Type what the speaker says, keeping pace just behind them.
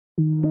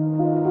In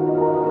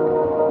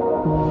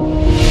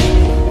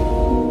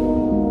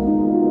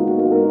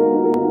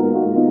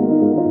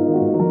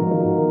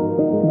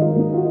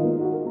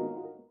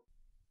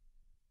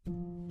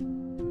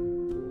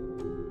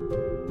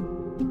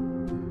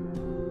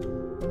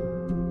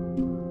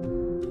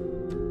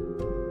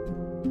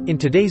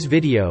today's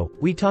video,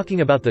 we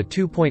talking about the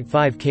 2.5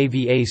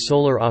 kVA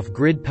solar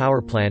off-grid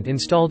power plant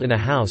installed in a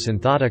house in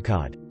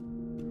Thottackadu.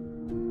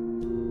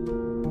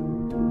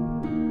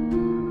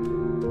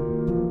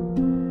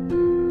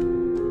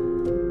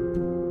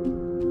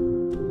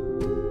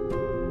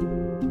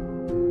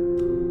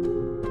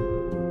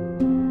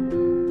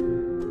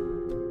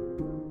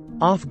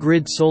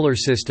 Off-grid solar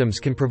systems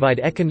can provide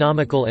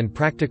economical and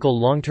practical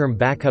long-term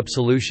backup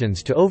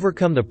solutions to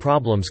overcome the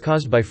problems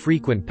caused by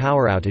frequent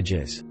power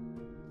outages.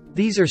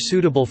 These are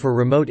suitable for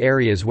remote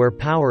areas where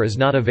power is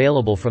not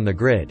available from the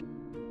grid.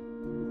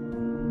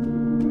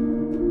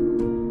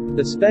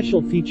 The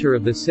special feature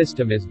of the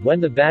system is,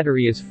 when the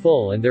battery is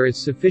full and there is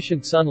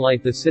sufficient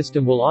sunlight, the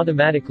system will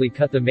automatically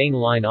cut the main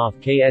line off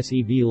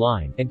KSEB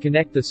line, and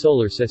connect the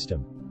solar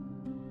system.